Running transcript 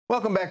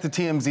Welcome back to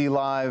TMZ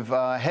Live.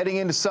 Heading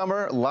into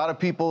summer, a lot of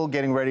people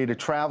getting ready to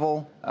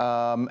travel,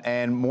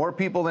 and more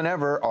people than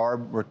ever are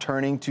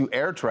returning to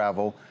air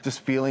travel,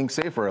 just feeling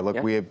safer.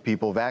 Look, we have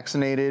people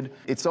vaccinated.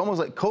 It's almost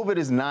like COVID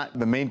is not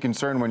the main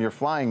concern when you're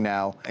flying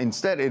now.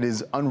 Instead, it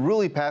is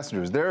unruly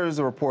passengers. There is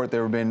a report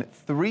there have been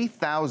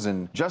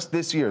 3,000, just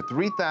this year,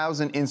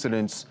 3,000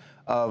 incidents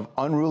of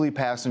unruly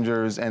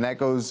passengers, and that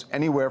goes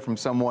anywhere from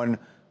someone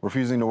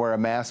refusing to wear a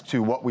mask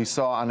to what we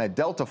saw on a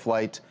Delta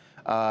flight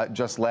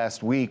just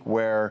last week,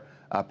 where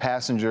a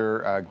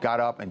passenger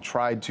got up and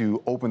tried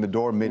to open the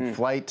door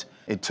mid-flight.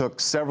 It took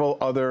several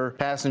other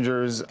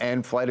passengers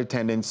and flight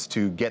attendants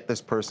to get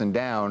this person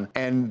down.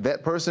 And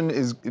that person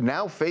is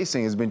now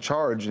has been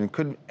charged and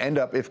could end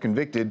up, if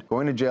convicted,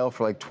 going to jail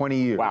for like 20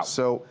 years. Wow.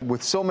 So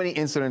with so many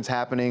incidents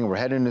happening, we're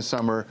heading into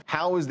summer,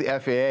 how is the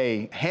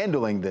FAA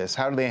handling this?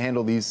 How do they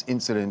handle these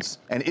incidents?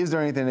 And is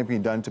there anything that can be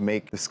done to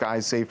make the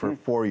skies safer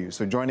for you?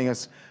 So joining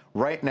us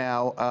right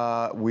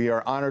now, we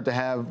are honored to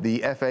have the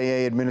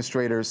FAA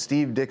Administrator,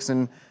 Steve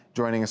Dickson,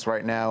 joining us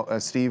right now.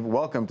 Steve,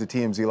 welcome to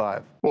TMZ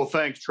Live. Well,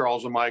 thanks,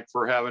 Charles and Mike,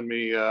 for having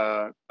me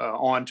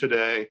on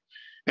today.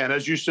 And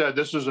as you said,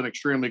 this is an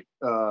extremely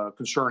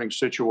concerning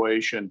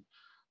situation.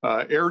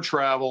 Air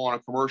travel on a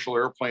commercial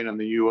airplane in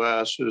the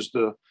U.S. is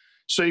the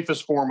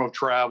safest form of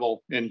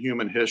travel in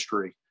human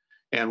history.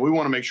 And we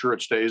want to make sure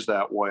it stays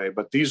that way.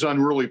 But these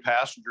unruly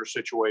passenger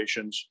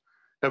situations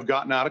have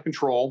gotten out of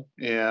control.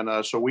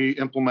 And so we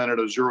implemented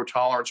a zero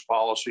tolerance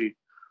policy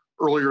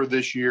earlier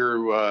this year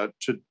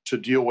to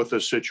deal with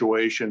this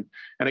situation.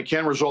 And it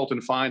can result in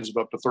fines of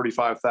up to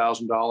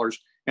 $35,000.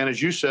 And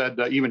as you said,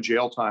 even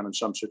jail time in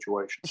some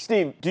situations.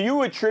 Steve, do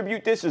you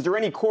attribute this? Is there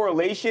any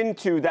correlation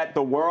to that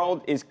the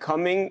world is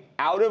coming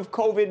out of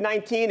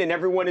COVID-19 and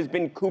everyone has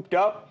been cooped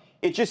up?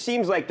 It just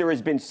seems like there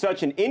has been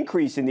such an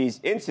increase in these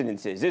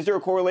incidences. Is there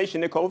a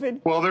correlation to COVID?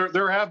 Well,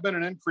 there have been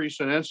an increase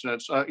in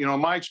incidents.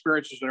 My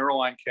experience as an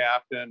airline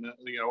captain,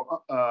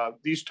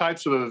 these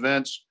types of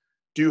events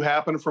do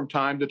happen from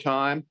time to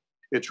time.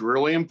 It's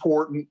really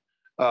important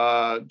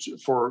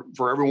for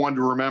everyone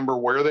to remember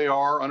where they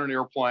are on an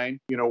airplane.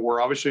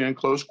 We're obviously in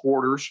close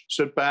quarters.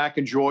 Sit back,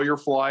 enjoy your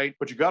flight,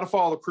 but you got to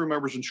follow the crew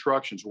member's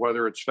instructions,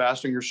 whether it's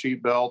fastening your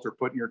seatbelt or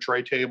putting your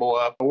tray table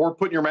up or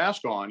putting your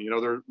mask on.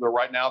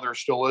 Right now there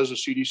still is a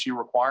CDC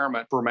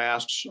requirement for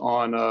masks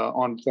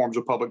on forms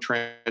of public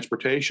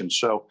transportation.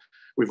 So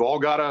we've all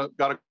got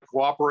to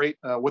cooperate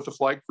with the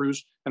flight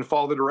crews and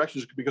follow the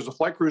directions, because the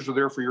flight crews are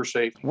there for your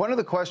safety. One of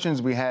the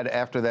questions we had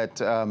after that,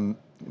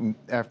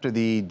 after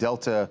the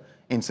Delta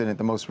incident,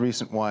 the most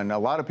recent one, a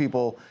lot of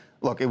people,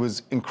 look, it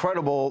was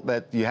incredible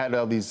that you had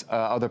all these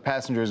other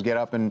passengers get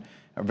up and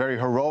very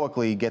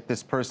heroically get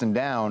this person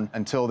down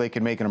until they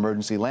could make an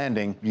emergency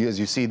landing. As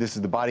you see, this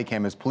is the body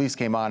cam as police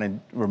came on and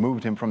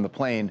removed him from the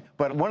plane.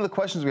 But one of the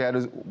questions we had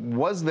is,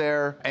 was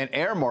there an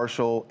air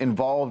marshal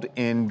involved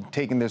in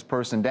taking this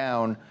person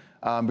down?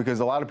 Because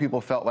a lot of people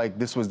felt like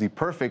this was the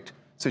perfect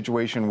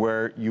situation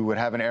where you would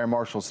have an air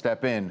marshal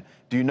step in.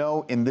 Do you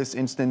know in this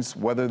instance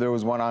whether there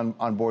was one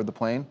on board the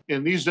plane?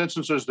 In these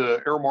instances,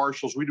 the air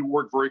marshals, we do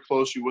work very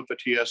closely with the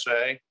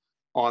TSA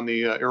on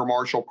the air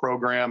marshal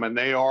program, and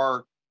they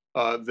are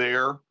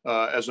there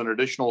as an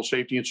additional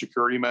safety and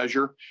security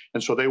measure.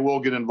 And so they will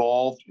get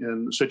involved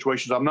in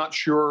situations. I'm not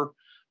sure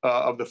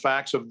of the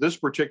facts of this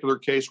particular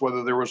case,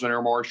 whether there was an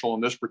air marshal in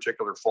this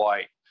particular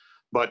flight.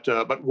 But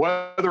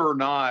whether or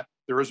not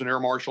there is an air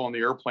marshal on the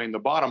airplane, the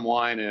bottom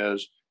line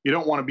is you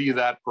don't want to be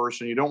that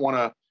person. You don't want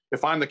to,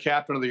 if I'm the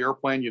captain of the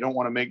airplane, you don't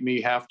want to make me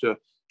have to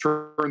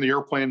turn the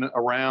airplane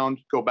around,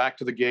 go back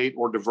to the gate,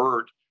 or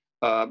divert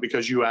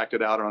because you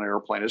acted out on an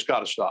airplane. It's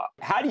got to stop.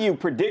 How do you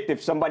predict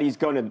if somebody's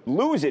going to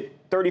lose it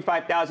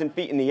 35,000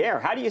 feet in the air?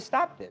 How do you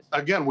stop this?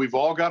 Again, we've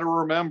all got to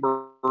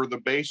remember the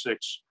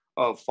basics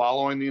of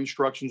following the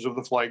instructions of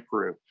the flight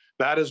crew.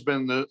 That has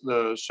been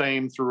the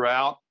same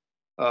throughout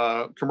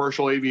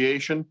commercial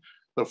aviation.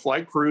 The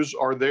flight crews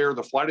are there,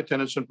 the flight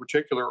attendants in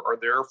particular are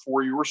there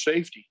for your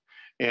safety.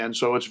 And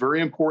so it's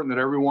very important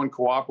that everyone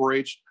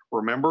cooperates,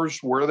 remembers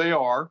where they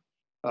are,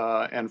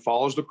 and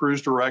follows the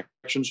crew's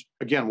directions,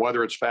 again,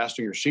 whether it's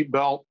fastening your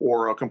seatbelt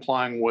or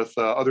complying with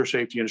other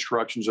safety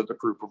instructions that the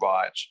crew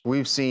provides.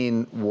 We've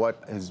seen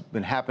what has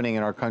been happening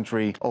in our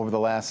country over the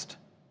last,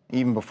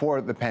 even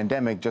before the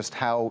pandemic, just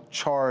how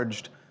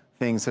charged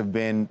things have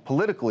been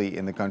politically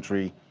in the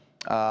country.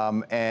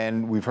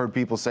 And we've heard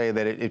people say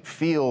that it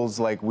feels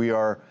like we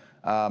are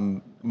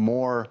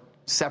more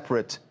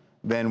separate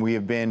than we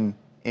have been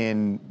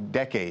in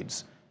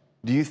decades.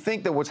 Do you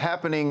think that what's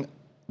happening,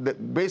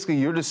 that basically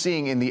you're just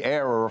seeing in the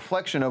air a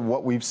reflection of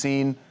what we've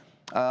seen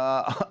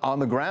on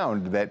the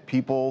ground, that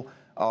people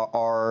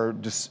are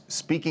just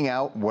speaking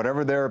out,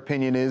 whatever their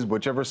opinion is,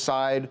 whichever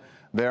side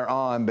they're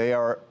on, they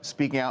are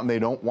speaking out and they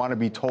don't want to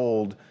be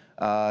told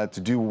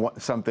to do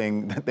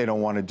something that they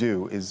don't want to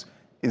do?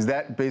 Is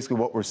that basically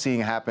what we're seeing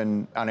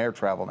happen on air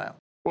travel now?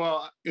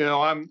 Well,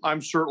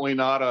 I'm certainly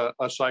not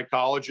a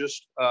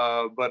psychologist,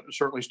 but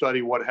certainly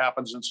study what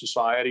happens in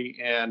society.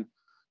 And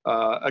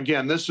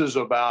again, this is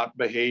about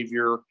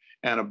behavior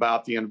and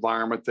about the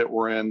environment that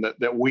we're in,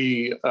 that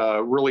we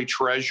really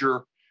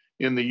treasure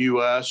in the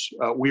U.S.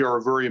 We are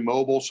a very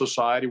mobile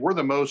society. We're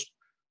the most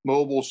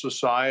mobile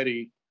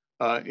society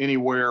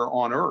anywhere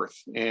on Earth,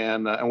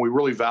 and we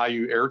really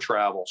value air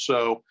travel.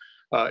 So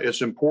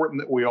it's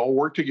important that we all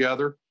work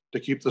together to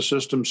keep the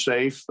system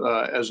safe,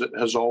 as it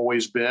has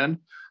always been.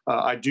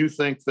 I do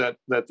think that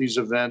these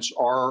events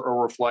are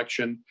a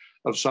reflection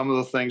of some of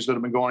the things that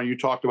have been going on. You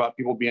talked about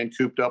people being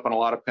cooped up and a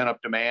lot of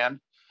pent-up demand,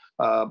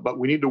 but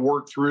we need to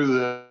work through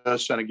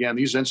this. And again,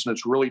 these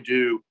incidents really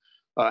do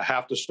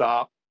have to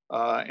stop.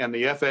 And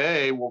the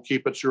FAA will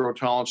keep its zero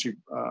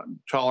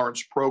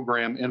tolerance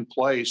program in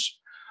place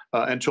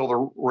until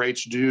the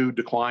rates do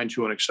decline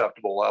to an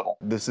acceptable level.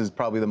 This is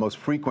probably the most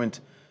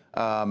frequent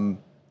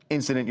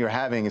incident you're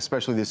having,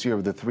 especially this year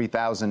with the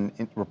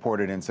 3,000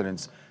 reported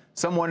incidents.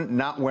 Someone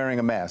not wearing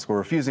a mask or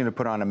refusing to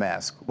put on a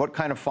mask. What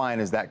kind of fine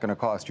is that going to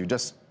cost you?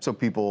 Just so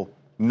people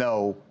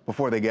know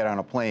before they get on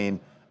a plane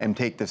and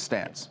take this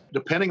stance.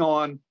 Depending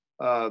on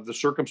the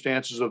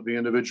circumstances of the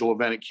individual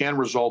event, it can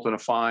result in a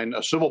fine,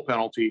 a civil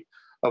penalty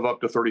of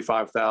up to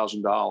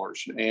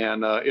 $35,000.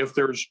 And if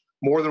there's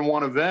more than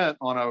one event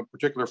on a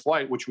particular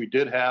flight, which we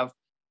did have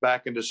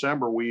back in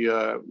December, we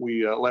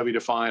levied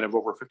a fine of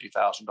over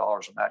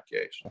 $50,000 in that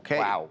case. Okay.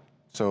 Wow.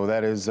 So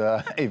that is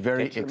a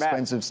very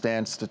expensive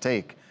stance to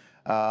take.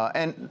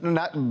 And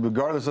not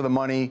regardless of the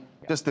money,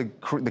 just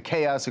the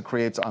chaos it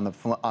creates on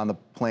the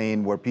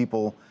plane where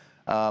people,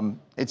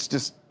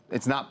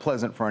 it's not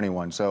pleasant for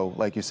anyone. So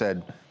like you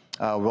said,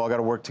 we've all got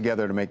to work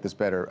together to make this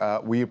better.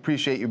 We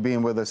appreciate you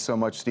being with us so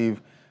much,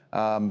 Steve.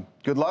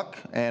 Good luck,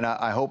 and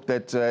I hope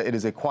that it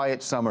is a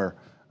quiet summer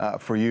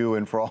for you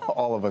and for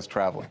all of us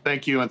traveling.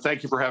 Thank you, and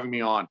thank you for having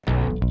me on.